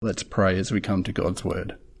Let's pray as we come to God's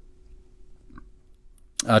word.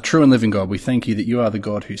 True and living God, we thank you that you are the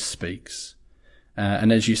God who speaks.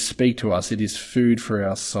 And as you speak to us, it is food for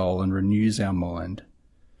our soul and renews our mind.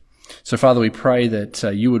 So, Father, we pray that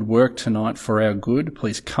you would work tonight for our good.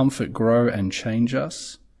 Please comfort, grow, and change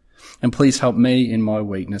us. And please help me in my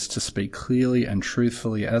weakness to speak clearly and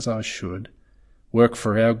truthfully as I should. Work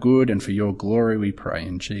for our good and for your glory, we pray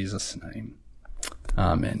in Jesus' name.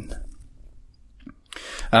 Amen.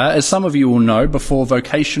 As some of you will know, before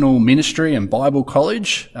vocational ministry and Bible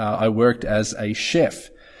college, I worked as a chef.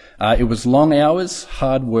 It was long hours,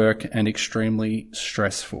 hard work, and extremely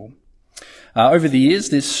stressful. Over the years,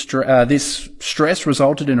 this stress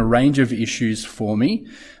resulted in a range of issues for me,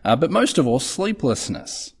 but most of all,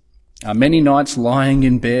 sleeplessness. Many nights lying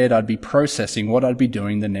in bed, I'd be processing what I'd be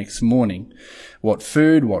doing the next morning. What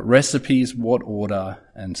food, what recipes, what order,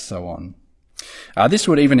 and so on. This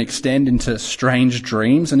would even extend into strange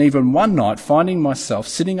dreams, and even one night finding myself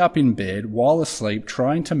sitting up in bed while asleep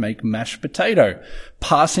trying to make mashed potato,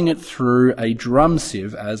 passing it through a drum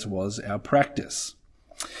sieve as was our practice.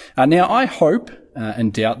 Now I hope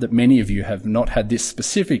and doubt that many of you have not had this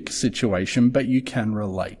specific situation, but you can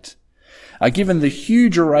relate. Given the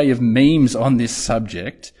huge array of memes on this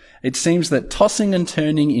subject, it seems that tossing and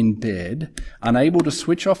turning in bed, unable to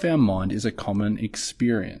switch off our mind, is a common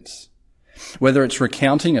experience. Whether it's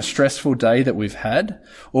recounting a stressful day that we've had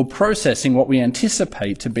or processing what we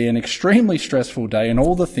anticipate to be an extremely stressful day and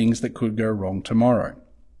all the things that could go wrong tomorrow.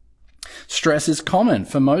 Stress is common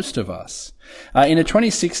for most of us. In a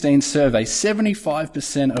 2016 survey,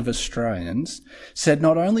 75% of Australians said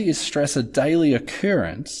not only is stress a daily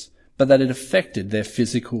occurrence, but that it affected their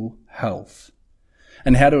physical health.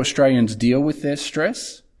 And how do Australians deal with their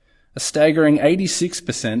stress? A staggering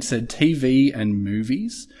 86% said TV and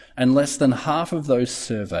movies, and less than half of those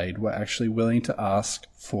surveyed were actually willing to ask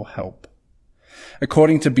for help.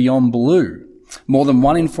 According to Beyond Blue, more than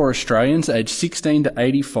 1 in 4 Australians aged 16 to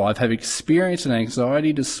 85 have experienced an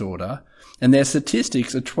anxiety disorder, and their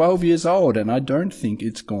statistics are 12 years old, and I don't think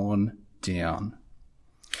it's gone down.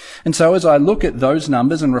 And so as I look at those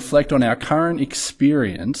numbers and reflect on our current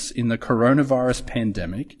experience in the coronavirus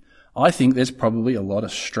pandemic, I think there's probably a lot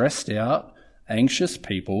of stressed out, anxious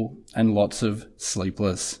people and lots of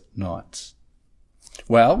sleepless nights.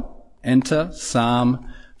 Well, enter Psalm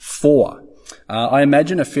 4. I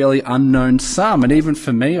imagine a fairly unknown psalm, and even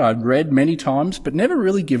for me, I'd read many times but never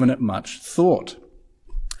really given it much thought.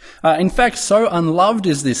 In fact, so unloved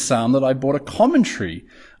is this psalm that I bought a commentary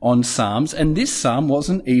on Psalms, and this psalm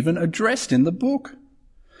wasn't even addressed in the book.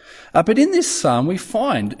 But in this psalm, we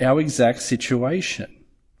find our exact situation.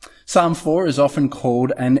 Psalm 4 is often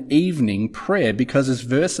called an evening prayer because, as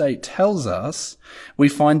verse 8 tells us, we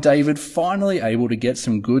find David finally able to get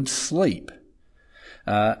some good sleep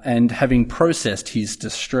and having processed his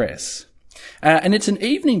distress. And it's an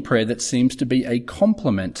evening prayer that seems to be a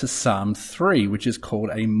complement to Psalm 3, which is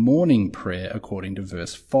called a morning prayer according to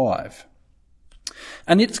verse 5.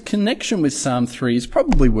 And its connection with Psalm 3 is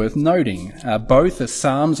probably worth noting. Both are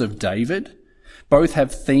Psalms of David. Both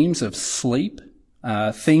have themes of sleep,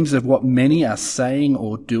 themes of what many are saying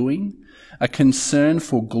or doing, a concern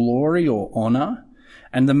for glory or honour,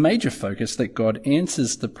 and the major focus that God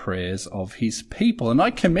answers the prayers of his people. And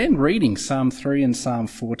I commend reading Psalm 3 and Psalm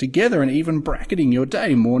 4 together and even bracketing your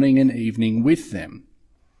day, morning and evening, with them.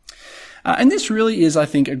 And this really is, I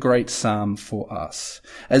think, a great psalm for us,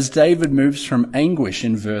 as David moves from anguish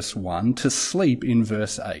in verse 1 to sleep in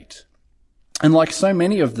verse 8. And like so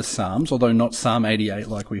many of the Psalms, although not Psalm 88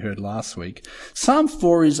 like we heard last week, Psalm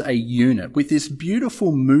 4 is a unit with this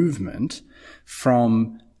beautiful movement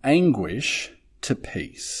from anguish to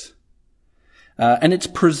peace. And it's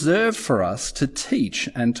preserved for us to teach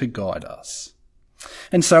and to guide us.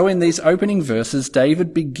 And so in these opening verses,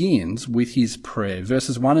 David begins with his prayer,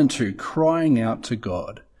 verses 1 and 2, crying out to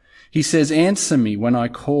God. He says, "Answer me when I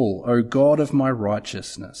call, O God of my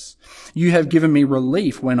righteousness. You have given me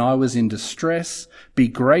relief when I was in distress. Be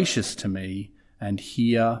gracious to me and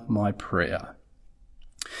hear my prayer."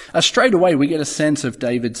 Straight away, we get a sense of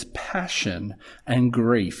David's passion and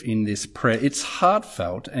grief in this prayer. It's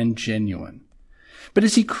heartfelt and genuine. But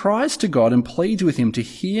as he cries to God and pleads with him to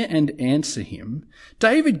hear and answer him,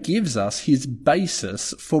 David gives us his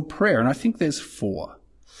basis for prayer, and I think there's 4.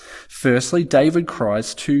 Firstly, David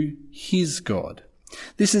cries to his God.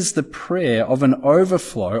 This is the prayer of an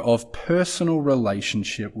overflow of personal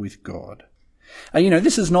relationship with God.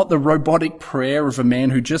 This is not the robotic prayer of a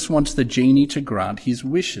man who just wants the genie to grant his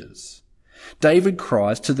wishes. David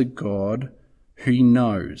cries to the God who he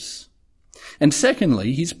knows. And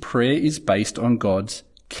secondly, his prayer is based on God's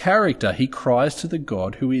character, he cries to the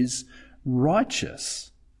God who is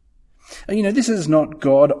righteous. And this is not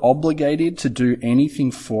God obligated to do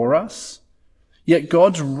anything for us, yet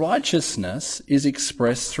God's righteousness is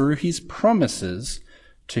expressed through his promises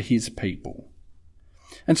to his people.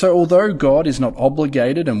 And so although God is not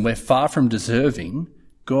obligated and we're far from deserving,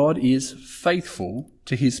 God is faithful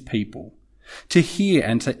to his people, to hear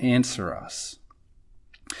and to answer us.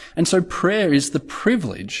 And so prayer is the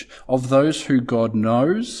privilege of those who God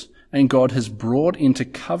knows and God has brought into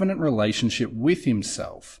covenant relationship with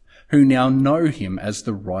himself, who now know him as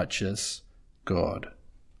the righteous God.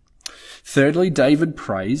 Thirdly, David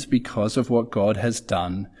prays because of what God has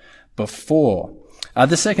done before.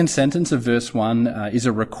 The second sentence of verse 1 is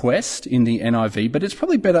a request in the NIV, but it's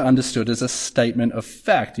probably better understood as a statement of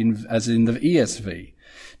fact, as in the ESV.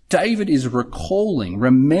 David is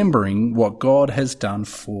remembering what God has done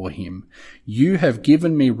for him. You have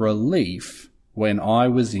given me relief when I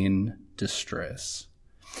was in distress.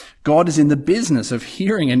 God is in the business of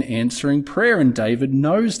hearing and answering prayer, and David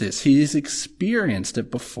knows this. He has experienced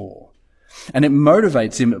it before. And it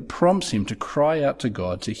motivates him, it prompts him to cry out to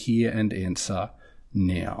God to hear and answer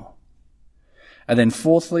now. And then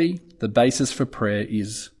fourthly, the basis for prayer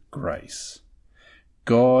is grace.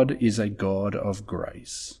 God is a God of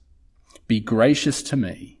grace. Be gracious to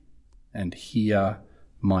me and hear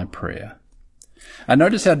my prayer. And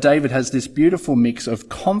notice how David has this beautiful mix of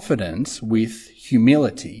confidence with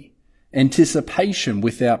humility, anticipation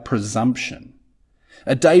without presumption.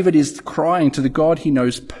 David is crying to the God he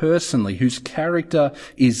knows personally, whose character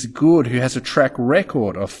is good, who has a track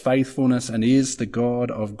record of faithfulness and is the God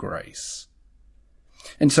of grace.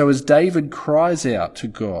 And so as David cries out to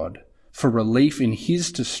God for relief in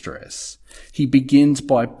his distress, he begins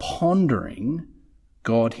by pondering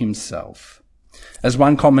God himself. As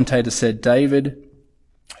one commentator said, David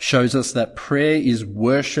shows us that prayer is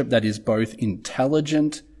worship that is both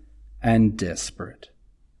intelligent and desperate.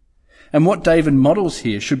 And what David models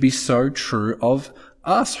here should be so true of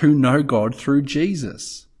us who know God through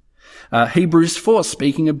Jesus. Hebrews 4,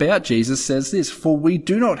 speaking about Jesus, says this, "For we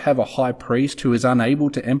do not have a high priest who is unable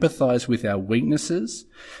to empathize with our weaknesses,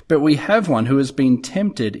 but we have one who has been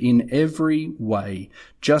tempted in every way,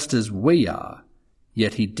 just as we are,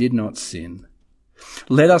 yet he did not sin.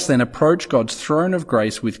 Let us then approach God's throne of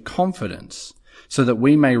grace with confidence, so that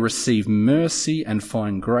we may receive mercy and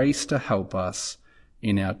find grace to help us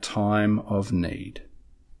in our time of need."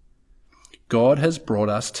 God has brought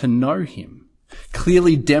us to know him,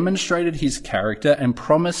 clearly demonstrated his character, and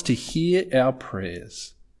promised to hear our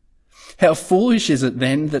prayers. How foolish is it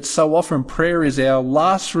then that so often prayer is our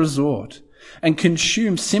last resort and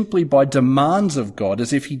consumed simply by demands of God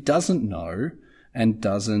as if he doesn't know and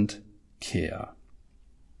doesn't care.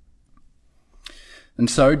 And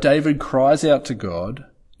so David cries out to God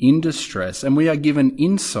in distress, and we are given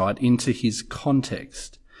insight into his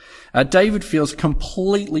context. David feels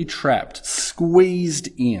completely trapped, squeezed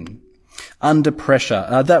in, under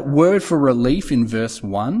pressure. That word for relief in verse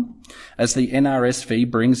 1, as the NRSV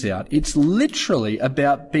brings out, it's literally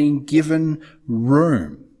about being given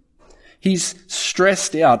room. He's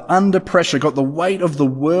stressed out, under pressure, got the weight of the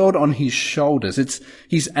world on his shoulders.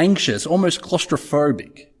 He's anxious, almost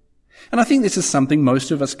claustrophobic. And I think this is something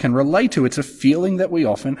most of us can relate to. It's a feeling that we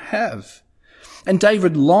often have. And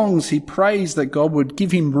David longs, he prays that God would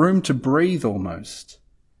give him room to breathe almost.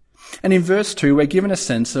 And in verse 2, we're given a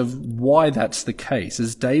sense of why that's the case,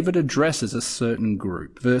 as David addresses a certain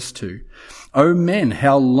group. Verse 2, "O men,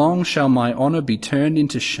 how long shall my honor be turned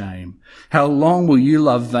into shame? How long will you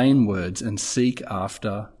love vain words and seek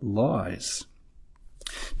after lies?"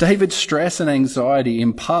 David's stress and anxiety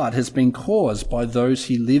in part has been caused by those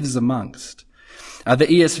he lives amongst. The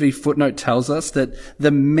ESV footnote tells us that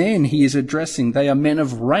the men he is addressing, they are men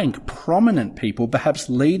of rank, prominent people, perhaps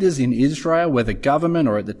leaders in Israel, whether government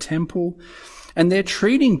or at the temple, and they're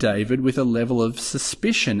treating David with a level of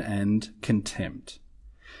suspicion and contempt.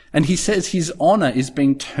 And he says his honor is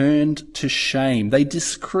being turned to shame. They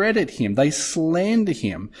discredit him. They slander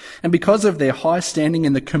him. And because of their high standing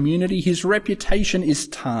in the community, his reputation is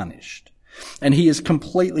tarnished. And he is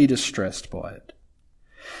completely distressed by it.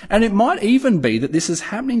 And it might even be that this is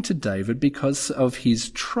happening to David because of his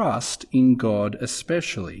trust in God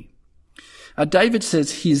especially. David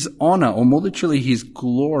says his honor, or more literally his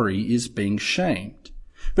glory, is being shamed.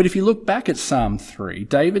 But if you look back at Psalm 3,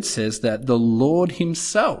 David says that the Lord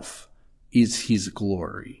himself is his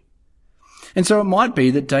glory. And so it might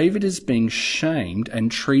be that David is being shamed and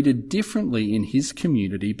treated differently in his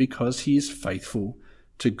community because he is faithful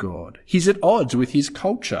to God. He's at odds with his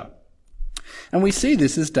culture. And we see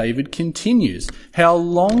this as David continues. How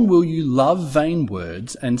long will you love vain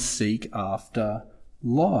words and seek after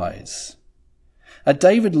lies?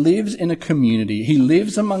 David lives in a community. He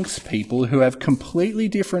lives amongst people who have completely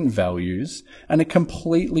different values and a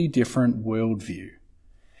completely different worldview.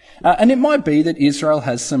 And it might be that Israel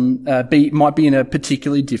has might be in a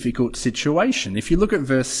particularly difficult situation. If you look at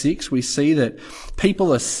verse 6, we see that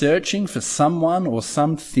people are searching for someone or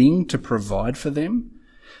something to provide for them.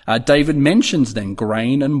 David mentions then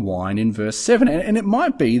grain and wine in verse 7, and it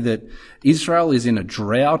might be that Israel is in a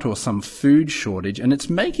drought or some food shortage, and it's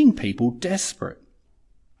making people desperate.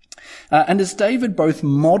 And as David both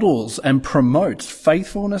models and promotes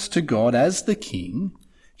faithfulness to God as the king,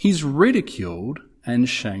 he's ridiculed and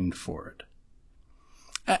shamed for it.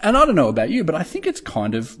 And I don't know about you, but I think it's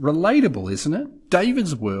kind of relatable, isn't it?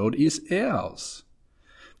 David's world is ours.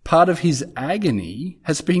 Part of his agony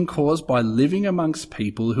has been caused by living amongst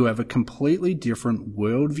people who have a completely different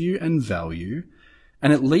worldview and value,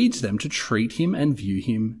 and it leads them to treat him and view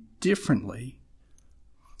him differently.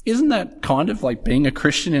 Isn't that kind of like being a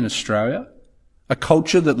Christian in Australia? A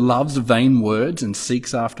culture that loves vain words and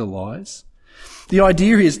seeks after lies? The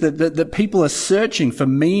idea is that people are searching for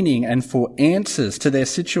meaning and for answers to their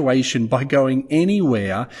situation by going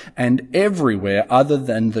anywhere and everywhere other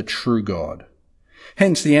than the true God.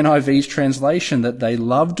 Hence the NIV's translation that they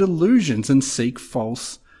love delusions and seek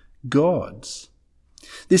false gods.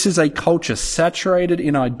 This is a culture saturated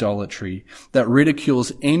in idolatry that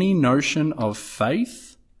ridicules any notion of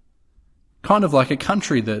faith, kind of like a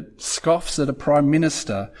country that scoffs at a prime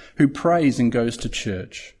minister who prays and goes to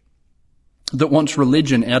church, that wants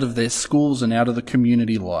religion out of their schools and out of the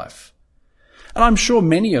community life. And I'm sure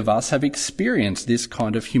many of us have experienced this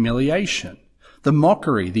kind of humiliation, the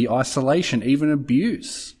mockery, the isolation, even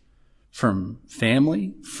abuse from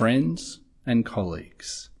family, friends, and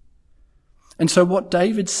colleagues. And so what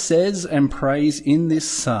David says and prays in this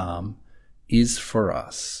psalm is for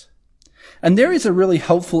us. And there is a really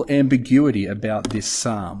helpful ambiguity about this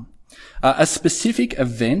psalm. A specific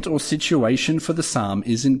event or situation for the psalm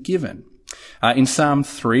isn't given. In Psalm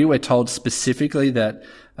 3, we're told specifically that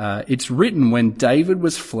it's written when David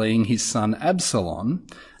was fleeing his son Absalom,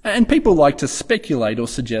 and people like to speculate or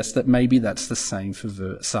suggest that maybe that's the same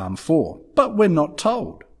for Psalm 4, but we're not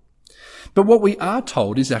told. But what we are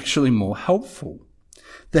told is actually more helpful.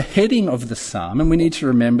 The heading of the psalm, and we need to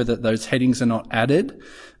remember that those headings are not added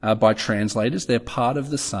by translators, they're part of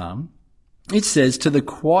the psalm. It says, to the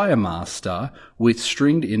choir master with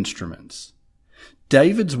stringed instruments.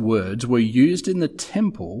 David's words were used in the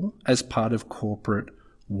temple as part of corporate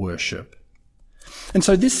worship. And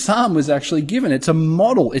so this psalm was actually given. It's a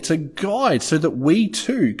model, it's a guide so that we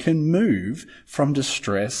too can move from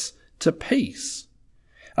distress to peace.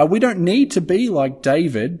 We don't need to be like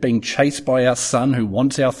David, being chased by our son who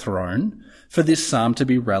wants our throne, for this psalm to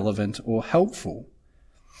be relevant or helpful.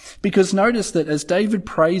 Because notice that as David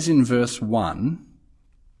prays in verse 1,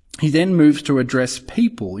 he then moves to address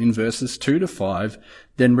people in verses 2 to 5,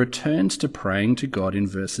 then returns to praying to God in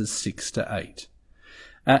verses 6 to 8.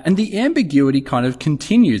 And the ambiguity kind of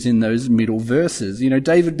continues in those middle verses. You know,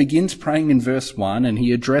 David begins praying in verse 1 and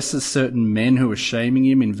he addresses certain men who are shaming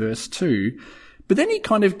him in verse 2, but then he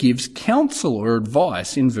kind of gives counsel or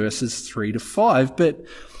advice in verses 3 to 5, but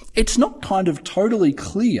it's not kind of totally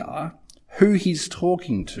clear who he's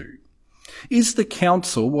talking to. Is the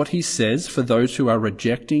counsel what he says for those who are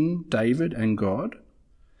rejecting David and God?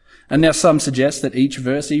 And now some suggest that each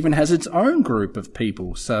verse even has its own group of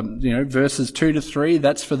people. So, verses 2 to 3,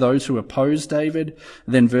 that's for those who oppose David.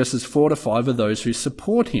 Then verses 4 to 5 are those who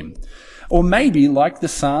support him. Or maybe, like the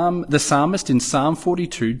psalmist in Psalm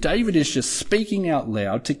 42, David is just speaking out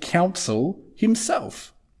loud to counsel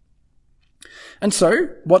himself. And so,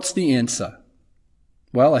 what's the answer?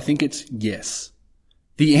 Well, I think it's yes.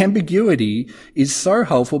 The ambiguity is so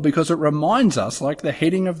helpful because it reminds us, like the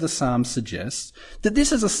heading of the psalm suggests, that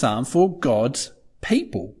this is a psalm for God's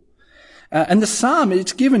people. And the psalm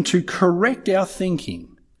is given to correct our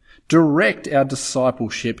thinking, direct our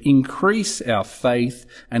discipleship, increase our faith,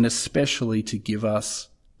 and especially to give us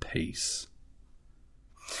peace.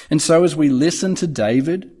 And so as we listen to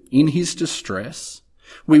David in his distress,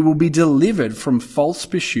 we will be delivered from false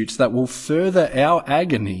pursuits that will further our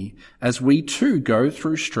agony as we too go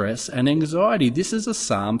through stress and anxiety. This is a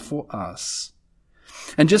psalm for us.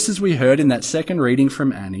 And just as we heard in that second reading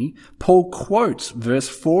from Annie, Paul quotes verse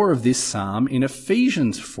 4 of this psalm in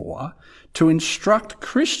Ephesians 4 to instruct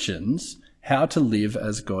Christians how to live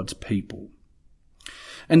as God's people.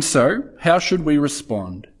 And so, how should we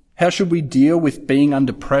respond? How should we deal with being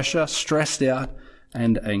under pressure, stressed out,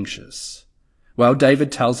 and anxious? Well,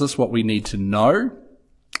 David tells us what we need to know,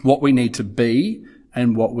 what we need to be,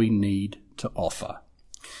 and what we need to offer.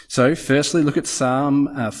 So firstly, look at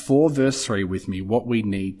Psalm 4 verse 3 with me, what we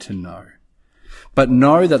need to know. But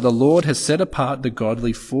know that the Lord has set apart the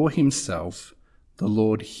godly for himself. The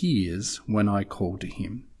Lord hears when I call to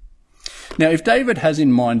him. Now, if David has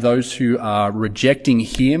in mind those who are rejecting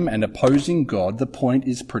him and opposing God, the point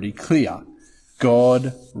is pretty clear.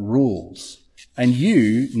 God rules, and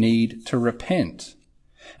you need to repent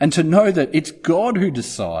and to know that it's God who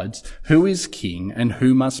decides who is king and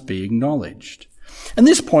who must be acknowledged. And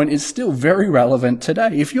this point is still very relevant today.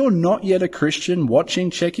 If you're not yet a Christian watching,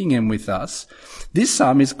 checking in with us, this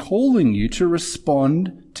psalm is calling you to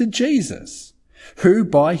respond to Jesus, who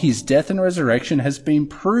by his death and resurrection has been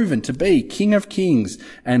proven to be King of Kings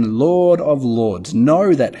and Lord of Lords.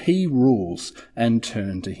 Know that he rules and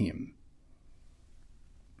turn to him.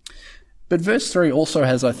 But verse 3 also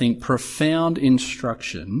has, I think, profound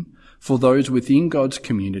instruction for those within God's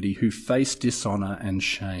community who face dishonor and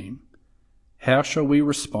shame. How shall we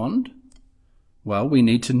respond? Well, we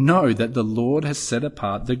need to know that the Lord has set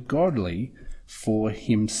apart the godly for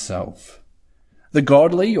himself. The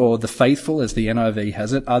godly, or the faithful as the NIV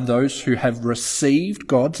has it, are those who have received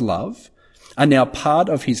God's love, are now part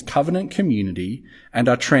of his covenant community, and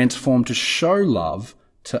are transformed to show love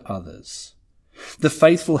to others. The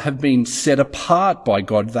faithful have been set apart by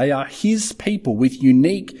God. They are his people with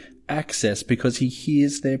unique access because he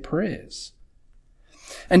hears their prayers.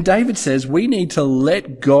 And David says we need to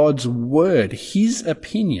let God's word, his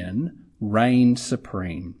opinion, reign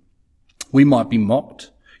supreme. We might be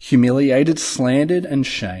mocked, humiliated, slandered, and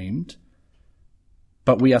shamed,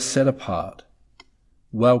 but we are set apart,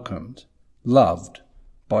 welcomed, loved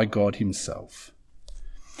by God himself.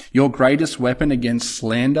 Your greatest weapon against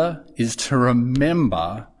slander is to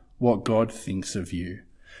remember what God thinks of you,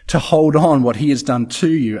 to hold on what he has done to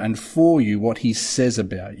you and for you, what he says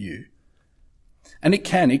about you. And it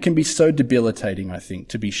can be so debilitating, I think,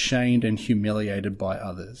 to be shamed and humiliated by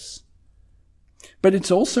others. But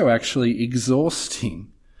it's also actually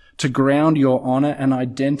exhausting to ground your honor and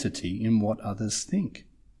identity in what others think.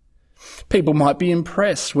 People might be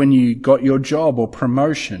impressed when you got your job or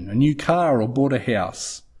promotion, a new car or bought a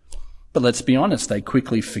house. But let's be honest, they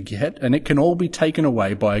quickly forget, and it can all be taken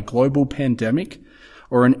away by a global pandemic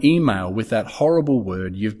or an email with that horrible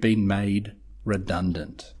word, "You've been made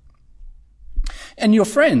redundant." And your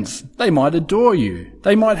friends, they might adore you.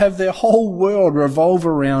 They might have their whole world revolve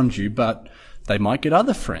around you, but they might get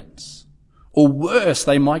other friends. Or worse,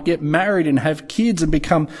 they might get married and have kids and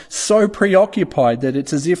become so preoccupied that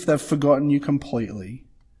it's as if they've forgotten you completely.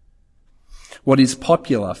 What is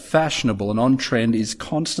popular, fashionable, and on trend is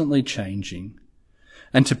constantly changing.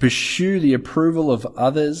 And to pursue the approval of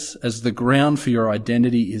others as the ground for your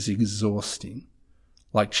identity is exhausting,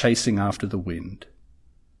 like chasing after the wind.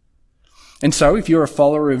 And so, if you're a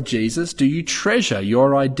follower of Jesus, do you treasure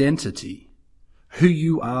your identity, who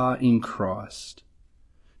you are in Christ?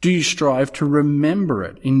 Do you strive to remember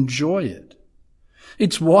it, enjoy it?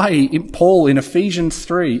 It's why Paul in Ephesians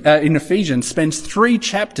spends 3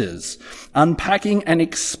 chapters unpacking and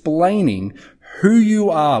explaining who you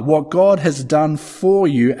are, what God has done for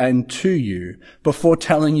you and to you, before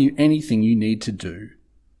telling you anything you need to do.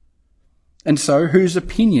 And so, whose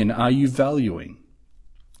opinion are you valuing?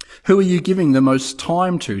 Who are you giving the most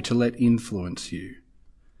time to let influence you?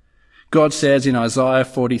 God says in Isaiah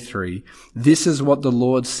 43, "This is what the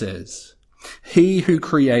Lord says. He who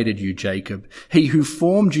created you, Jacob, he who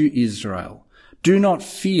formed you, Israel. Do not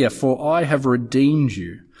fear, for I have redeemed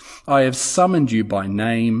you. I have summoned you by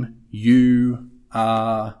name. You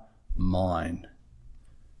are mine."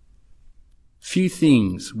 Few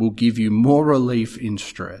things will give you more relief in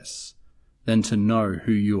stress than to know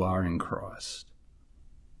who you are in Christ.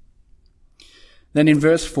 Then in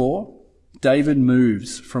verse 4, David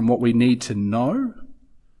moves from what we need to know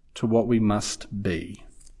to what we must be.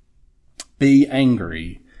 Be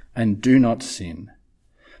angry and do not sin.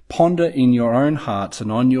 Ponder in your own hearts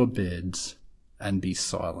and on your beds and be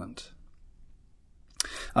silent.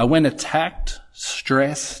 When attacked,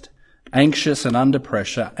 stressed, anxious and under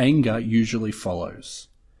pressure, anger usually follows.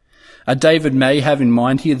 David may have in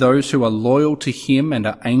mind here those who are loyal to him and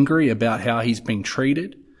are angry about how he's being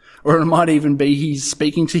treated. Or it might even be he's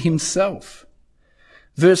speaking to himself.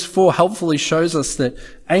 Verse 4 helpfully shows us that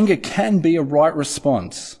anger can be a right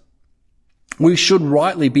response. We should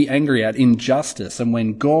rightly be angry at injustice and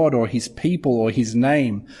when God or his people or his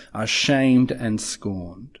name are shamed and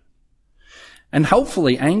scorned. And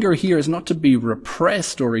helpfully, anger here is not to be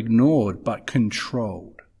repressed or ignored, but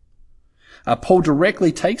controlled. Paul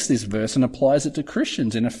directly takes this verse and applies it to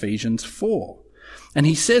Christians in Ephesians 4. And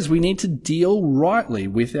he says we need to deal rightly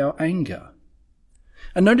with our anger.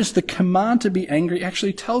 And notice the command to be angry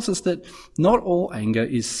actually tells us that not all anger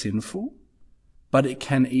is sinful, but it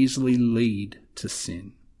can easily lead to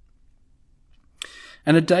sin.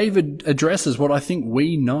 And David addresses what I think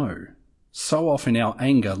we know. So often our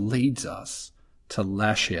anger leads us to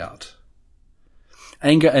lash out.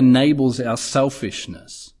 Anger enables our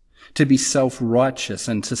selfishness, to be self-righteous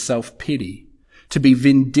and to self-pity, to be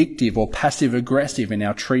vindictive or passive-aggressive in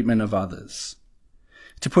our treatment of others.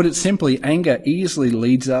 To put it simply, anger easily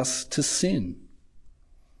leads us to sin.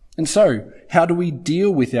 And so, how do we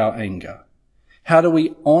deal with our anger? How do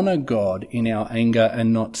we honour God in our anger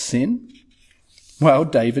and not sin? Well,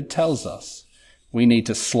 David tells us we need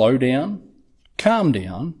to slow down, calm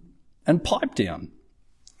down, and pipe down.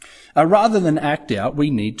 Rather than act out,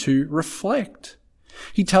 we need to reflect.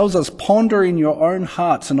 He tells us, ponder in your own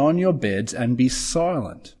hearts and on your beds and be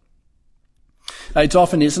silent. It's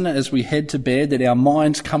often, isn't it, as we head to bed that our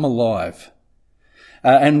minds come alive.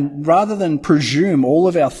 And rather than presume all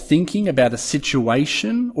of our thinking about a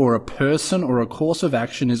situation or a person or a course of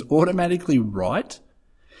action is automatically right,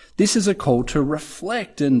 this is a call to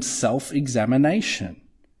reflect and self-examination.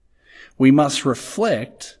 We must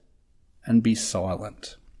reflect and be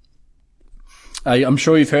silent. I'm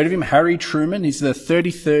sure you've heard of him, Harry Truman. He's the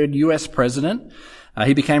 33rd US president.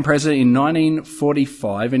 He became president in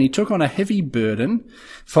 1945, and he took on a heavy burden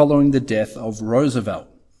following the death of Roosevelt.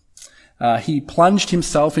 He plunged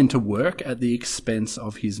himself into work at the expense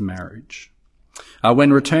of his marriage.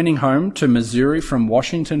 When returning home to Missouri from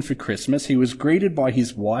Washington for Christmas, he was greeted by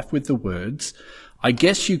his wife with the words, "I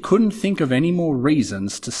guess you couldn't think of any more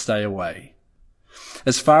reasons to stay away.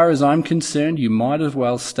 As far as I'm concerned, you might as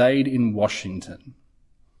well stayed in Washington."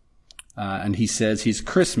 And he says his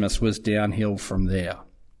Christmas was downhill from there.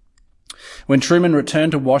 When Truman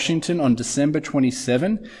returned to Washington on December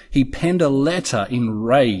 27, he penned a letter in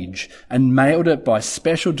rage and mailed it by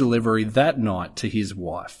special delivery that night to his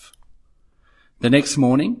wife. The next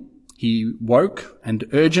morning, he woke and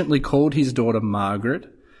urgently called his daughter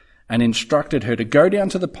Margaret and instructed her to go down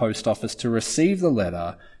to the post office to receive the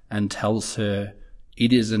letter and tells her,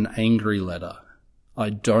 "It is an angry letter. I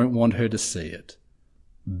don't want her to see it.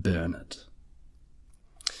 Burn it."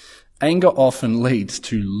 Anger often leads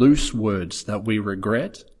to loose words that we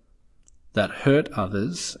regret, that hurt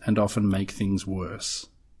others, and often make things worse.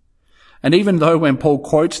 And even though when Paul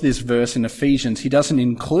quotes this verse in Ephesians, he doesn't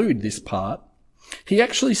include this part, he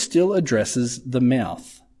actually still addresses the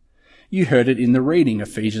mouth. You heard it in the reading,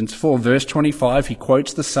 Ephesians 4, verse 25. He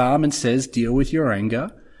quotes the psalm and says, "Deal with your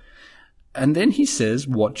anger." And then he says,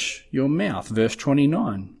 "Watch your mouth," verse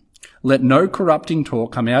 29. "Let no corrupting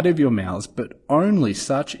talk come out of your mouths, but only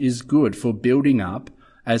such is good for building up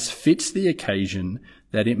as fits the occasion,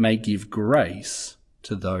 that it may give grace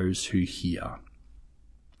to those who hear."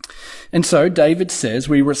 And so David says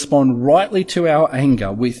we respond rightly to our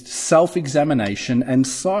anger with self-examination and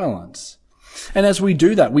silence. And as we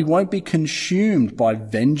do that, we won't be consumed by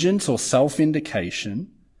vengeance or self-vindication.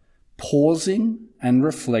 Pausing and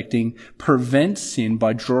reflecting prevents sin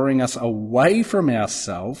by drawing us away from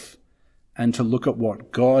ourselves and to look at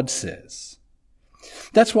what God says.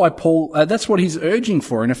 That's why that's what he's urging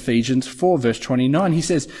for in Ephesians 4 verse 29. He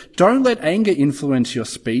says, "Don't let anger influence your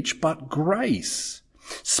speech, but grace.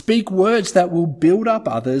 Speak words that will build up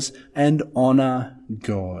others and honor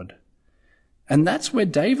God." And that's where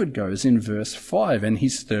David goes in verse 5 and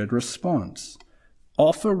his third response.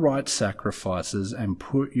 Offer right sacrifices and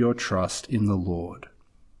put your trust in the Lord.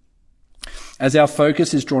 As our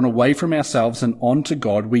focus is drawn away from ourselves and onto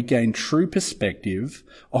God, we gain true perspective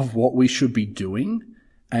of what we should be doing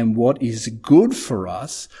and what is good for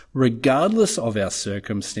us, regardless of our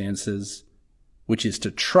circumstances, which is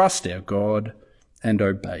to trust our God and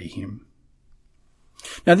obey him.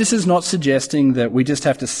 Now, this is not suggesting that we just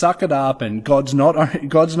have to suck it up and God's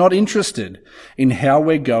not interested in how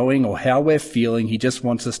we're going or how we're feeling. He just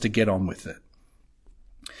wants us to get on with it.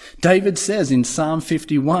 David says in Psalm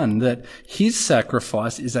 51 that his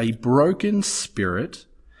sacrifice is a broken spirit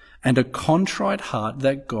and a contrite heart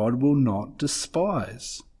that God will not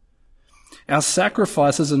despise. Our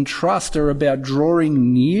sacrifices and trust are about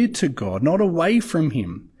drawing near to God, not away from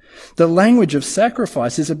him. The language of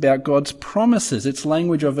sacrifice is about God's promises. It's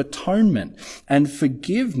language of atonement and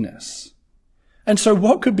forgiveness. And so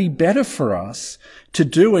what could be better for us to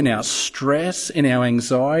do in our stress, in our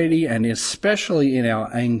anxiety, and especially in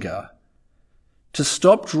our anger? To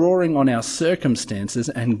stop drawing on our circumstances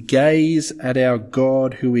and gaze at our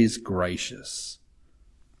God who is gracious.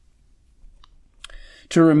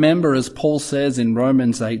 To remember, as Paul says in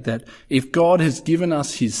Romans 8, that if God has given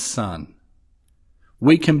us his Son,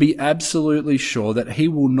 we can be absolutely sure that he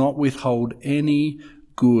will not withhold any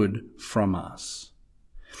good from us.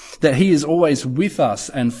 That he is always with us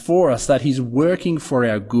and for us, that he's working for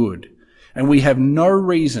our good, and we have no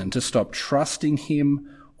reason to stop trusting him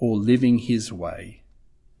or living his way.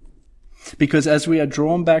 Because as we are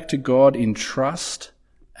drawn back to God in trust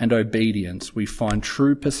and obedience, we find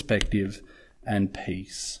true perspective and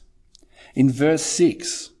peace. In verse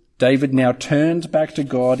 6, David now turns back to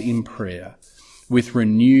God in prayer with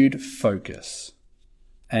renewed focus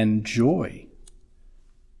and joy.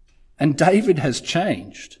 And David has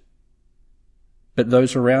changed, but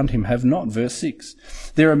those around him have not. Verse 6,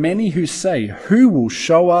 there are many who say, "Who will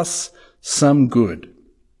show us some good?"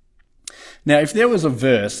 Now, if there was a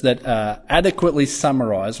verse that adequately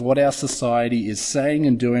summarized what our society is saying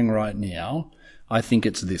and doing right now, I think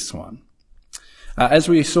it's this one. As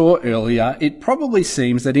we saw earlier, it probably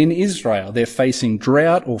seems that in Israel they're facing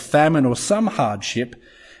drought or famine or some hardship,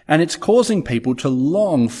 and it's causing people to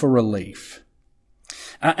long for relief.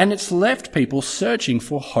 And it's left people searching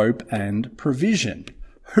for hope and provision.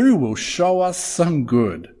 Who will show us some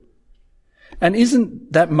good? And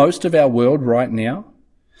isn't that most of our world right now?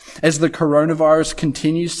 As the coronavirus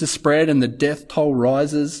continues to spread and the death toll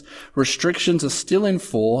rises, restrictions are still in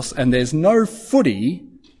force and there's no footy,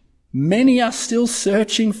 many are still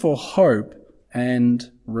searching for hope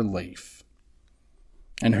and relief.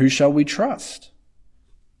 And who shall we trust?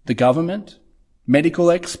 The government? Medical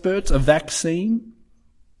experts? A vaccine?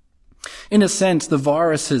 In a sense, the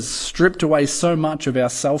virus has stripped away so much of our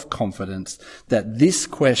self-confidence that this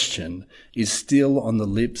question is still on the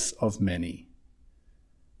lips of many.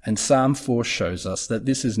 And Psalm 4 shows us that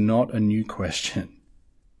this is not a new question.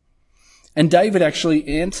 And David actually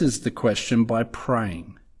answers the question by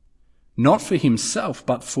praying, not for himself,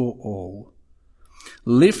 but for all.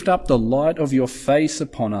 Lift up the light of your face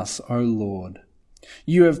upon us, O Lord.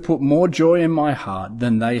 You have put more joy in my heart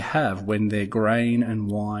than they have when their grain and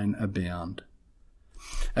wine abound.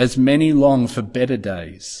 As many long for better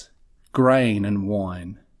days, grain and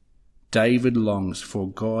wine, David longs for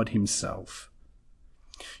God himself.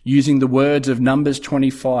 Using the words of Numbers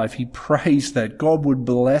 25, he prays that God would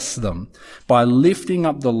bless them by lifting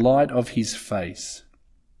up the light of his face.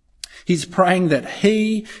 He's praying that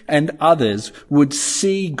he and others would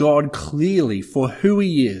see God clearly for who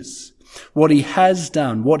he is, what he has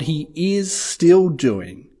done, what he is still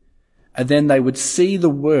doing, and then they would see the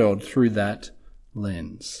world through that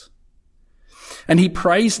lens. And he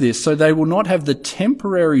prays this so they will not have the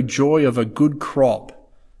temporary joy of a good crop,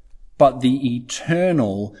 but the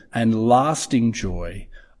eternal and lasting joy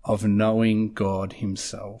of knowing God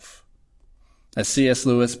himself. As C.S.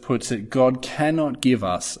 Lewis puts it, God cannot give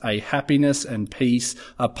us a happiness and peace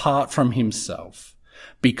apart from himself,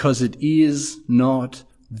 because it is not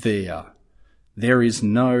there. There is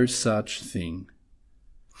no such thing.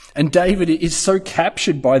 And David is so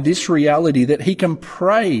captured by this reality that he can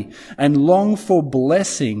pray and long for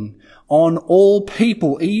blessing on all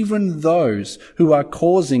people, even those who are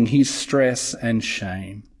causing his stress and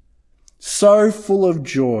shame. So full of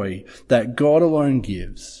joy that God alone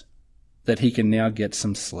gives, that he can now get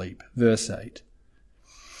some sleep. Verse 8.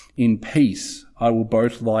 In peace I will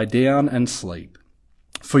both lie down and sleep,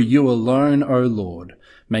 for you alone, O Lord,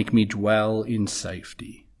 make me dwell in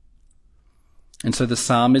safety. And so the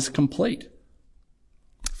psalm is complete.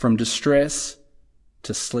 From distress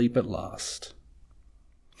to sleep at last.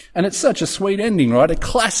 And it's such a sweet ending, right? A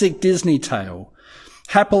classic Disney tale.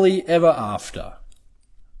 Happily ever after.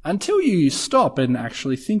 Until you stop and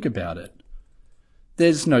actually think about it.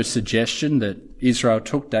 There's no suggestion that Israel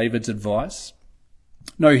took David's advice.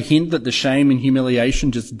 No hint that the shame and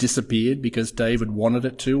humiliation just disappeared because David wanted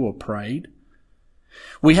it to or prayed.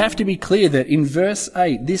 We have to be clear that in verse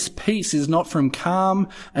 8, this peace is not from calm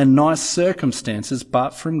and nice circumstances,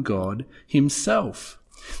 but from God himself.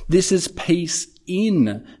 This is peace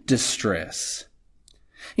in distress.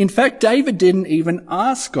 In fact, David didn't even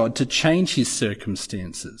ask God to change his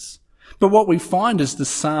circumstances. But what we find as the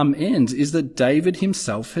psalm ends is that David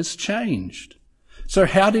himself has changed. So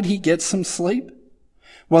how did he get some sleep?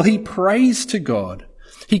 Well, he prays to God.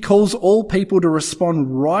 He calls all people to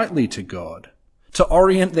respond rightly to God, to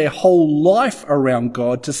orient their whole life around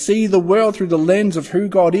God, to see the world through the lens of who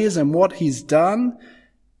God is and what he's done,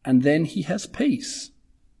 and then he has peace.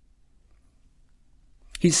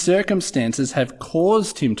 His circumstances have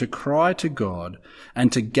caused him to cry to God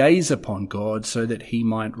and to gaze upon God so that he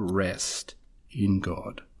might rest in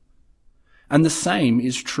God. And the same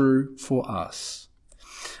is true for us.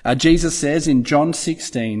 Jesus says in John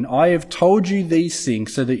 16, I have told you these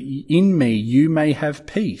things so that in me you may have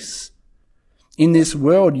peace. In this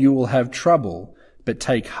world you will have trouble, but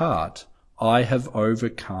take heart, I have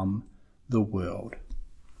overcome the world.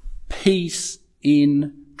 Peace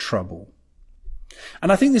in trouble.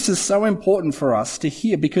 And I think this is so important for us to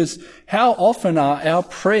hear, because how often are our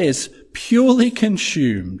prayers purely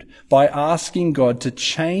consumed by asking God to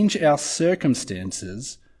change our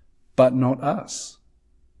circumstances, but not us?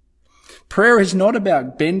 Prayer is not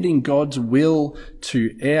about bending God's will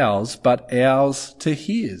to ours, but ours to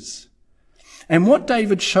his. And what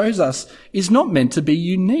David shows us is not meant to be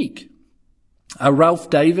unique. Ralph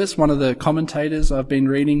Davis, one of the commentators I've been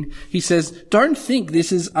reading, he says, "Don't think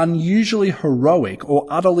this is unusually heroic or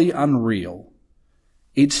utterly unreal.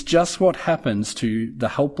 It's just what happens to the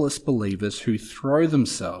helpless believers who throw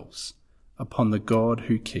themselves upon the God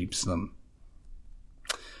who keeps them."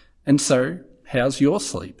 And so, how's your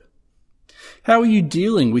sleep? How are you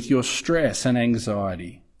dealing with your stress and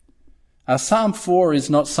anxiety? Psalm 4 is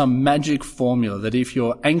not some magic formula that if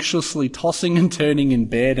you're anxiously tossing and turning in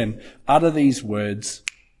bed and utter these words,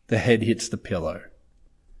 the head hits the pillow.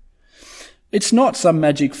 It's not some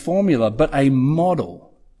magic formula, but a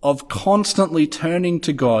model of constantly turning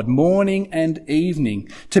to God morning and evening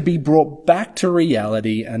to be brought back to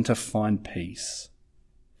reality and to find peace.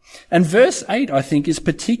 And verse 8, I think, is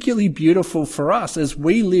particularly beautiful for us as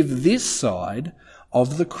we live this side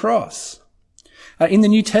of the cross. In the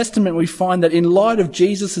New Testament, we find that in light of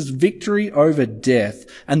Jesus' victory over death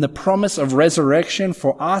and the promise of resurrection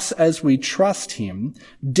for us as we trust him,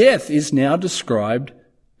 death is now described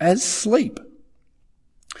as sleep.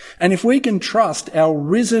 And if we can trust our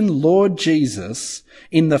risen Lord Jesus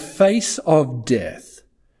in the face of death,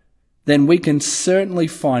 then we can certainly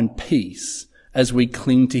find peace as we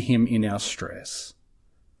cling to him in our stress.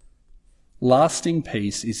 Lasting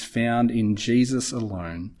peace is found in Jesus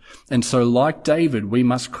alone. And so, like David, we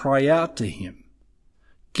must cry out to him,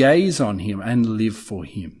 gaze on him, and live for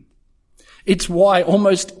him. It's why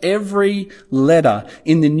almost every letter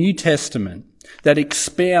in the New Testament that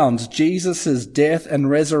expounds Jesus' death and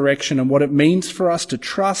resurrection and what it means for us to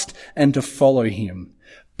trust and to follow him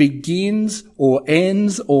begins or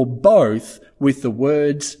ends or both with the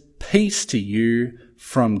words, "Peace to you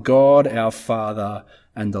from God our Father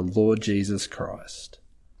and the Lord Jesus Christ."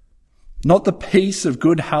 Not the peace of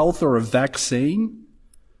good health or a vaccine,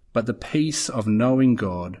 but the peace of knowing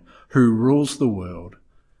God who rules the world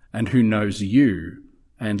and who knows you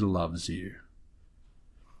and loves you.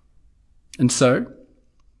 And so,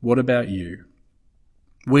 what about you?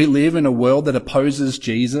 We live in a world that opposes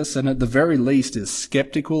Jesus and at the very least is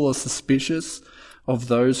skeptical or suspicious of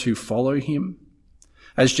those who follow him.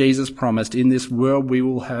 As Jesus promised, in this world we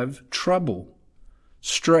will have trouble,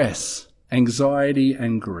 stress, anxiety,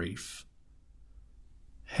 and grief.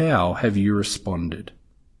 How have you responded?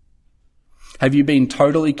 Have you been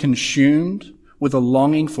totally consumed with a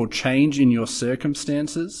longing for change in your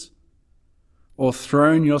circumstances, or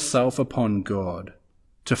thrown yourself upon God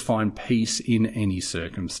to find peace in any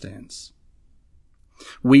circumstance?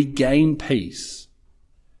 We gain peace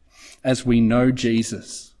as we know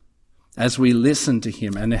Jesus, as we listen to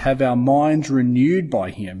him and have our minds renewed by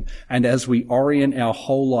him, and as we orient our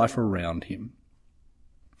whole life around him.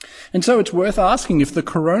 And so it's worth asking if the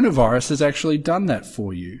coronavirus has actually done that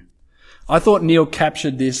for you. I thought Neil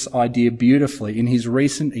captured this idea beautifully in his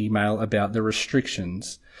recent email about the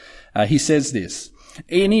restrictions. He says this: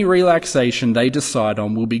 "Any relaxation they decide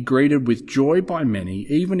on will be greeted with joy by many,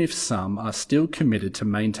 even if some are still committed to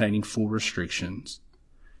maintaining full restrictions.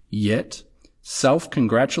 Yet,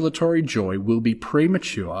 self-congratulatory joy will be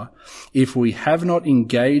premature if we have not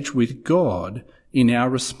engaged with God in our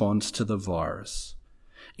response to the virus.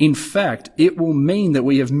 In fact, it will mean that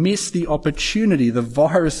we have missed the opportunity the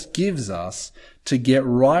virus gives us to get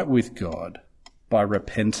right with God by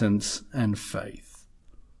repentance and faith."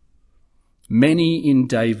 Many in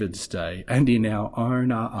David's day and in our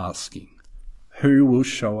own are asking, who will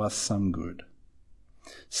show us some good?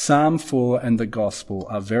 Psalm 4 and the Gospel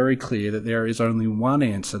are very clear that there is only one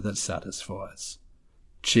answer that satisfies: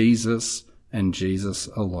 Jesus and Jesus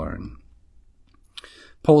alone.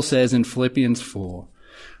 Paul says in Philippians 4,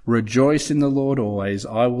 "Rejoice in the Lord always.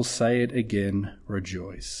 I will say it again,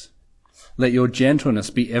 rejoice. Let your gentleness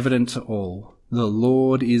be evident to all. The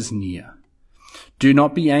Lord is near. Do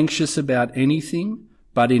not be anxious about anything,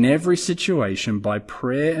 but in every situation, by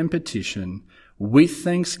prayer and petition, with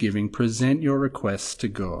thanksgiving, present your requests to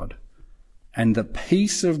God. And the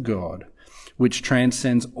peace of God, which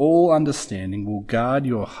transcends all understanding, will guard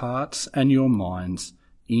your hearts and your minds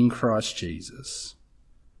in Christ Jesus."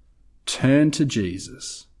 Turn to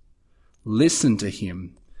Jesus. Listen to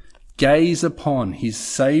him. Gaze upon his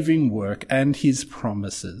saving work and his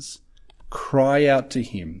promises. Cry out to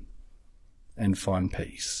him. and find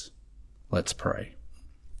peace. Let's pray.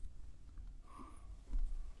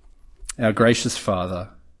 Our gracious Father,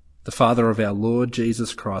 the Father of our Lord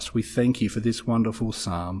Jesus Christ, we thank you for this wonderful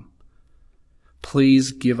psalm.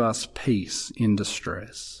 Please give us peace in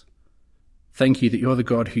distress. Thank you that you're the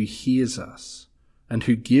God who hears us and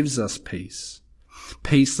who gives us peace,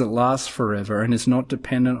 peace that lasts forever and is not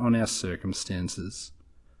dependent on our circumstances.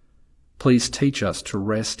 Please teach us to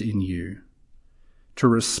rest in you, to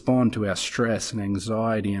respond to our stress and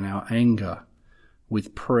anxiety and our anger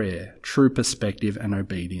with prayer, true perspective and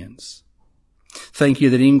obedience. Thank you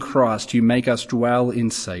that in Christ you make us dwell in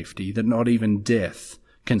safety, that not even death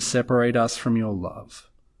can separate us from your love.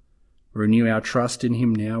 Renew our trust in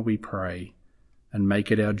him now, we pray, and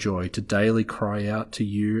make it our joy to daily cry out to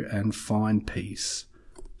you and find peace.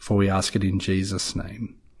 For we ask it in Jesus'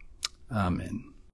 name. Amen.